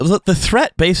look, the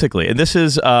threat basically, and this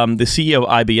is the CEO of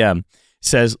IBM,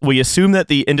 says, we assume that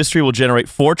the industry will generate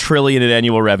 $4 trillion in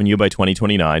annual revenue by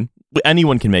 2029.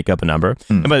 Anyone can make up a number.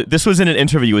 But this was in an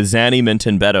interview with Zanny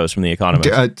Minton Beddoes from The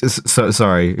Economist.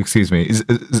 Sorry, excuse me.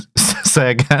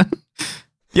 Say again?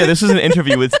 Yeah, this is an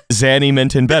interview with Zanny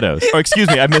Minton Beddoes. Or excuse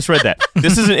me, I misread that.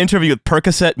 This is an interview with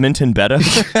Percocet Minton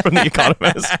Beddoes from The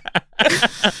Economist.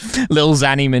 Little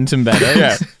Zanny Minton Beddoes.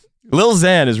 Yeah. Lil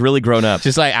Xan is really grown up.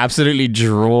 Just like absolutely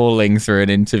drawling through an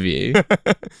interview.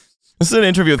 This is an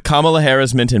interview with Kamala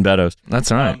Harris Minton Beddoes.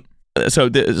 That's right. So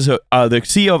the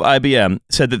CEO of IBM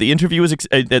said that the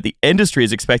industry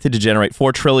is expected to generate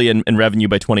 $4 trillion in revenue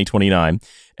by 2029.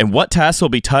 And what tasks will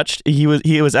be touched? He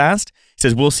was asked. He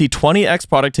says, we'll see 20x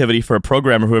productivity for a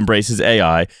programmer who embraces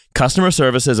AI, customer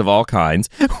services of all kinds.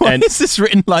 Why is this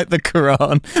written like the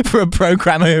Quran for a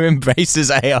programmer who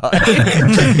embraces AI?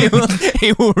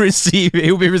 he will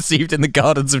be received in the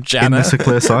gardens of Jannah. It's a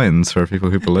clear signs for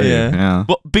people who believe. Yeah.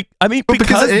 Well,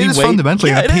 because it is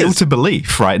fundamentally an appeal to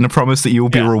belief, right? And a promise that you will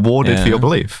be rewarded for your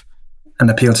belief. An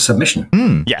appeal to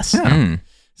submission. Yes. Yeah.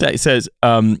 It says,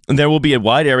 there will be a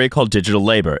wide area called digital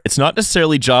labor. It's not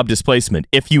necessarily job displacement.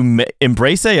 If you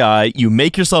embrace AI, you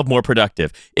make yourself more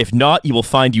productive. If not, you will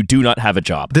find you do not have a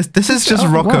job. This is just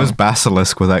Rocco's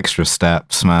basilisk with extra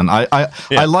steps, man.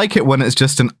 I like it when it's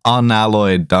just an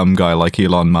unalloyed dumb guy like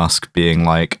Elon Musk being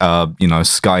like,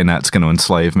 Skynet's going to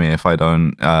enslave me if I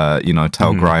don't,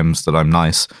 tell Grimes that I'm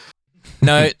nice.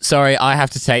 No, sorry, I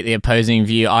have to take the opposing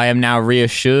view. I am now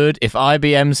reassured. If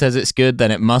IBM says it's good,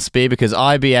 then it must be, because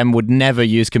IBM would never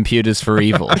use computers for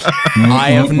evil.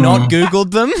 I have not Googled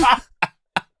them.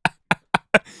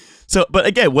 So, but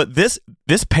again, what this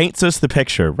paints us the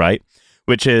picture, right?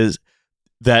 Which is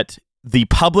that the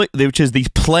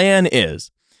plan is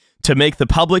to make the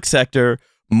public sector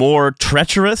more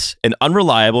treacherous and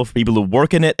unreliable for people who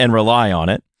work in it and rely on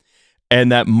it,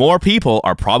 and that more people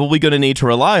are probably going to need to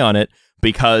rely on it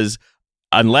because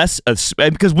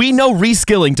we know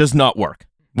reskilling does not work.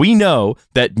 We know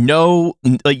that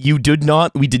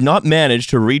we did not manage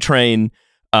to retrain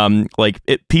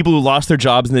people who lost their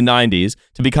jobs in the 90s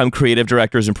to become creative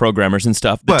directors and programmers and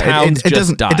stuff. The towns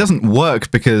just died. It doesn't work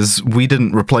because we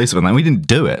didn't replace it with that. We didn't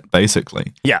do it,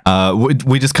 basically. Yeah.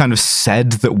 We just kind of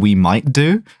said that we might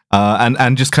do,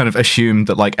 and just kind of assumed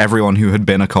that like everyone who had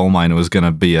been a coal miner was going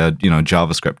to be a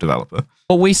JavaScript developer.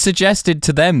 Well, we suggested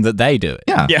to them that they do it.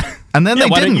 Yeah. And then they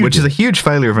didn't, which is a huge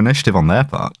failure of initiative on their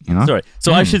part. Sorry.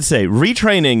 So I should say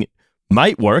retraining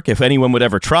might work if anyone would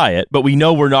ever try it, but we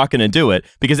know we're not going to do it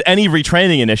because any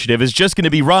retraining initiative is just going to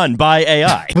be run by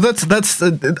AI. Well,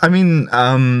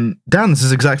 Dan, this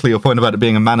is exactly your point about it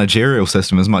being a managerial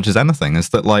system as much as anything, is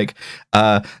that like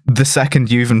the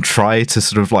second you even try to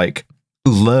sort of like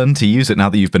learn to use it now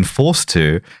that you've been forced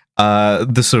to,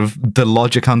 the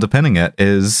logic underpinning it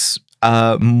is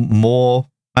more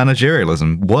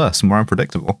managerialism, worse, more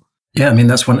unpredictable. Yeah, I mean,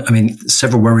 that's one. I mean,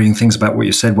 several worrying things about what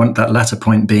you said. One, that latter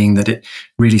point being that it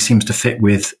really seems to fit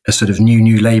with a sort of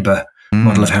new Labour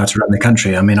model of how to run the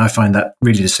country. I mean, I find that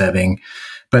really disturbing.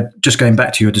 But just going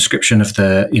back to your description of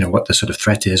what the sort of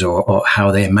threat is or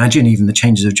how they imagine even the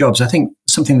changes of jobs, I think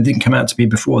something that didn't come out to me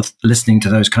before listening to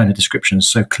those kind of descriptions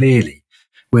so clearly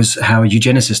was how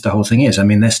eugenicist the whole thing is. I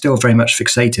mean, they're still very much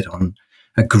fixated on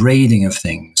a grading of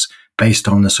things based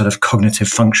on the sort of cognitive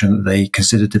function that they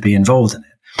consider to be involved in it.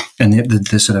 And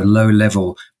the sort of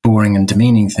low-level, boring and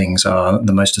demeaning things are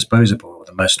the most disposable or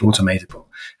the most automatable,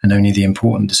 and only the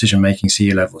important decision-making,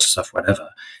 CEO-level stuff, whatever,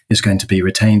 is going to be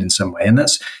retained in some way. And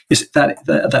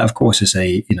that of course, is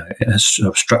a sort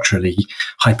of structurally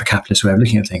hyper-capitalist way of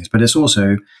looking at things, but it's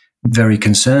also very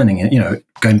concerning.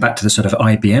 Going back to the sort of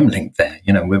IBM link there,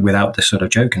 without this sort of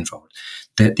joke involved.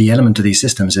 The element of these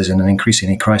systems is in an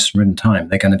increasingly crisis-ridden time,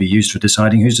 they're going to be used for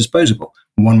deciding who's disposable,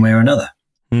 one way or another.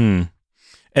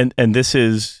 And this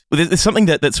is something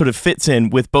that sort of fits in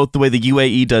with both the way the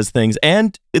UAE does things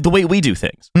and the way we do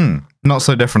things. Not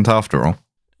so different after all.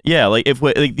 Yeah, like if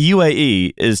the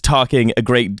UAE is talking a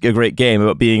great game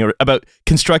about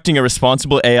constructing a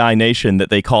responsible AI nation that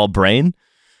they call Brain.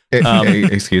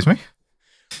 Excuse me?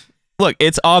 Look,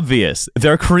 it's obvious.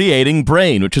 They're creating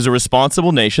Brain, which is a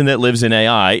responsible nation that lives in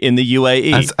AI in the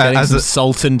UAE. As a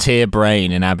Sultan tier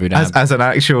Brain in Abu Dhabi. As an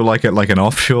actual like an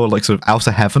offshore like sort of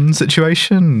outer heaven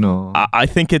situation. Or? I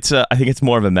think it's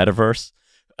more of a metaverse.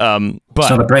 But it's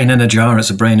not a brain in a jar;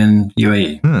 it's a brain in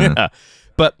UAE. Yeah.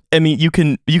 But I mean, you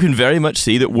can very much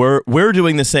see that we're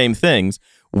doing the same things.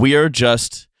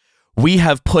 We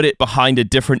have put it behind a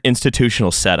different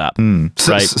institutional setup.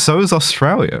 Right? So is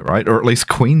Australia, right? Or at least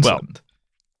Queensland.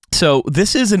 Well, so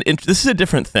this is a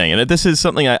different thing, and this is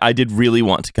something I did really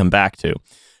want to come back to,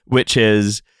 which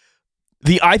is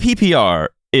The IPPR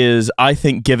is, I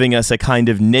think, giving us a kind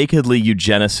of nakedly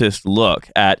eugenicist look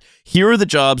at here are the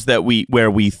jobs that where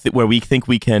we think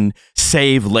we can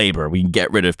save labor, we can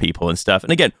get rid of people and stuff.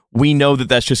 And again, we know that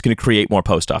that's just going to create more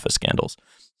post office scandals.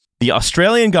 The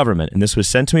Australian government, and this was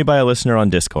sent to me by a listener on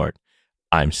Discord,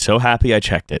 I'm so happy I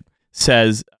checked it,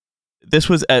 says this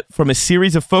was from a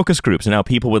series of focus groups and how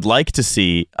people would like to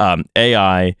see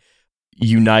AI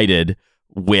united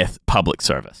with public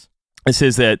service. This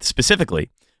is that specifically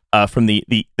from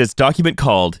this document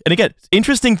called, and again,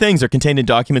 interesting things are contained in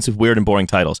documents with weird and boring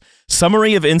titles.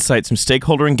 Summary of insights from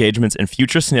stakeholder engagements and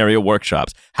future scenario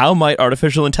workshops. How might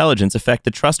artificial intelligence affect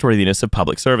the trustworthiness of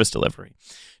public service delivery?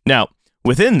 Now,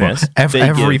 within this,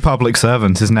 every public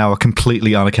servant is now a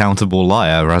completely unaccountable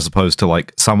liar, as opposed to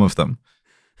like some of them.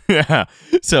 Yeah.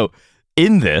 So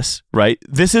in this, right,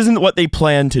 this isn't what they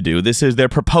plan to do. This is they're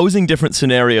proposing different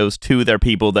scenarios to their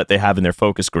people that they have in their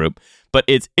focus group. But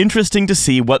it's interesting to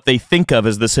see what they think of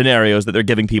as the scenarios that they're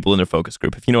giving people in their focus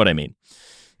group, if you know what I mean.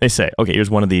 They say, okay, here's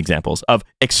one of the examples of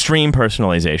extreme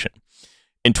personalization.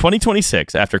 In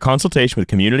 2026, after consultation with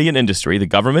community and industry, the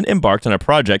government embarked on a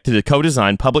project to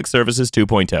co-design Public Services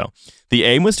 2.0. The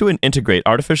aim was to integrate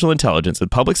artificial intelligence with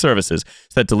public services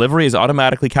so that delivery is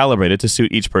automatically calibrated to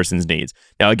suit each person's needs.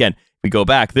 Now, again, we go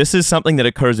back, this is something that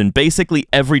occurs in basically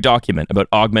every document about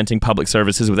augmenting public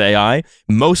services with AI,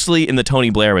 mostly in the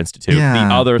Tony Blair Institute, the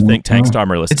other think tank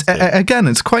Starmer lists. Again,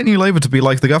 it's quite new labor to be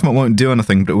like, the government won't do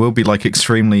anything, but it will be like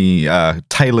extremely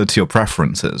tailored to your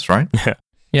preferences, right?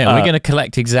 Yeah, we're going to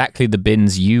collect exactly the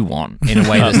bins you want in a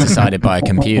way that's decided by a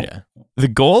computer. The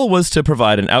goal was to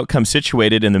provide an outcome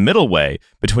situated in the middle way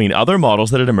between other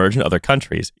models that had emerged in other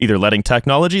countries, either letting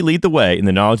technology lead the way in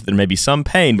the knowledge that there may be some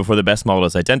pain before the best model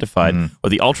is identified, or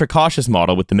the ultra-cautious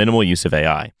model with the minimal use of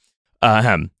AI.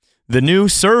 The new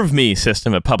Serve Me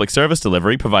system of public service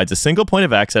delivery provides a single point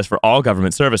of access for all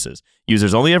government services.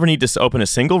 Users only ever need to open a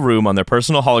single room on their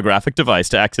personal holographic device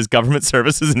to access government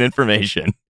services and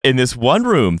information. In this one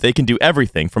room, they can do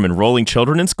everything from enrolling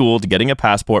children in school to getting a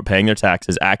passport, paying their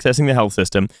taxes, accessing the health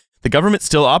system. The government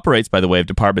still operates by the way of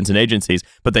departments and agencies,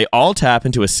 but they all tap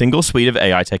into a single suite of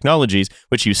AI technologies,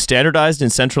 which use standardized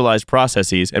and centralized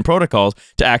processes and protocols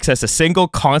to access a single,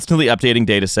 constantly updating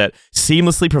data set,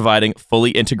 seamlessly providing fully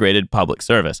integrated public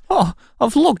service. Oh,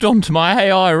 I've logged onto my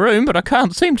AI room, but I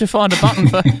can't seem to find a button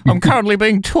for I'm currently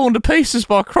being torn to pieces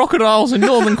by crocodiles in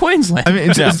northern Queensland. I mean,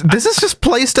 this is just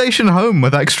PlayStation Home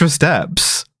with extra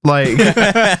steps. Like,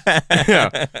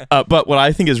 but what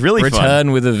I think is really Return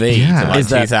fun with a V to like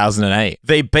 2008.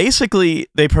 They basically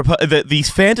propose the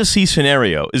fantasy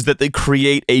scenario is that they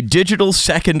create a digital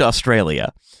second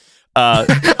Australia.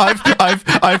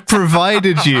 I've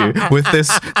provided you with this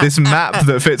map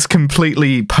that fits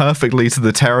completely perfectly to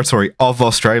the territory of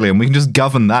Australia, and we can just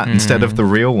govern that instead of the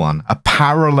real one. A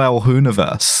parallel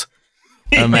Hooniverse.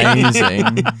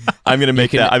 Amazing. I'm gonna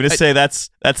make that. I'm gonna say that's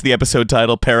the episode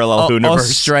title, Parallel Hooniverse.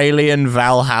 Australian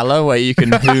Valhalla, where you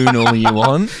can hoon all you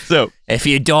want. So if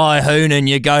you die hooning,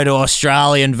 you go to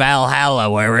Australian Valhalla,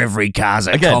 where every car's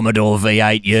a Commodore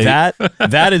V8 U.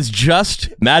 That is just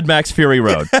Mad Max Fury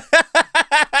Road.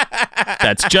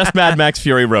 That's just Mad Max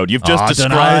Fury Road. You've just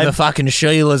described. I don't know, the fucking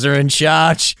Sheilas are in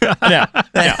charge. Now,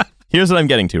 here's what I'm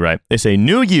getting to, right? They say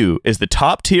New You is the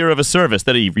top tier of a service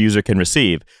that a user can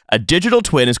receive. A digital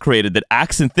twin is created that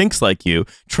acts and thinks like you,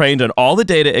 trained on all the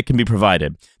data it can be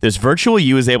provided. This virtual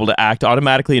you is able to act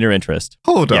automatically in your interest.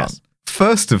 Hold on.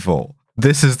 First of all,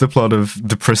 this is the plot of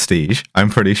The Prestige, I'm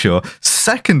pretty sure.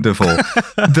 Second of all,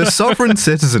 the sovereign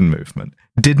citizen movement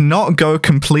did not go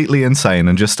completely insane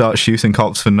and just start shooting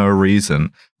cops for no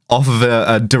reason off of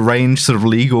a deranged sort of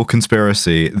legal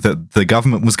conspiracy that the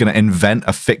government was going to invent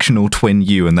a fictional twin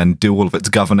you and then do all of its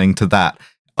governing to that,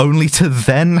 only to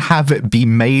then have it be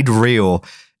made real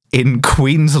in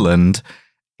Queensland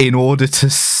in order to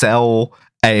sell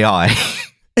AI.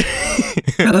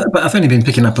 But I've only been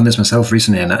picking up on this myself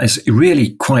recently, and it's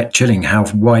really quite chilling how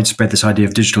widespread this idea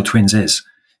of digital twins is.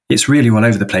 It's really all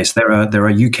over the place. There are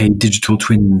UK digital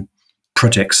twin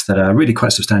projects that are really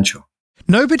quite substantial.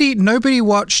 Nobody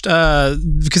watched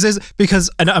because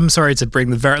and I'm sorry to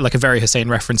bring a very Hussein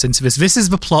reference into this. This is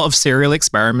the plot of Serial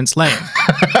Experiments Lane.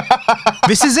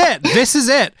 This is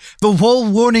it. The wall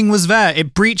warning was there.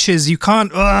 It breaches. You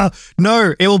can't.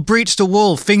 No, it will breach the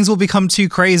wall. Things will become too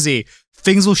crazy.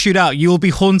 Things will shoot out. You will be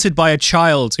haunted by a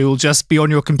child who will just be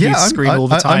on your computer screen all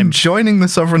the time. I'm joining the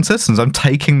sovereign citizens. I'm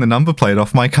taking the number plate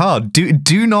off my car.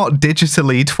 Do not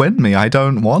digitally twin me. I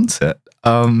don't want it.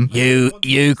 You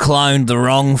cloned the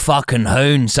wrong fucking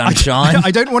hoon, sunshine. I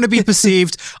don't want to be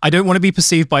perceived. I don't want to be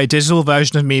perceived by a digital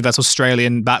version of me that's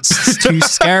Australian. That's too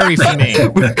scary for me.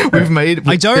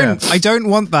 I don't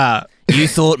want that. You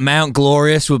thought Mount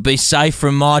Glorious would be safe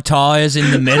from my tires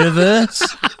in the metaverse?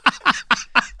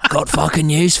 Got fucking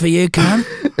news for you, cunt.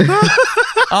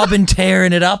 I've been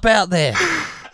tearing it up out there.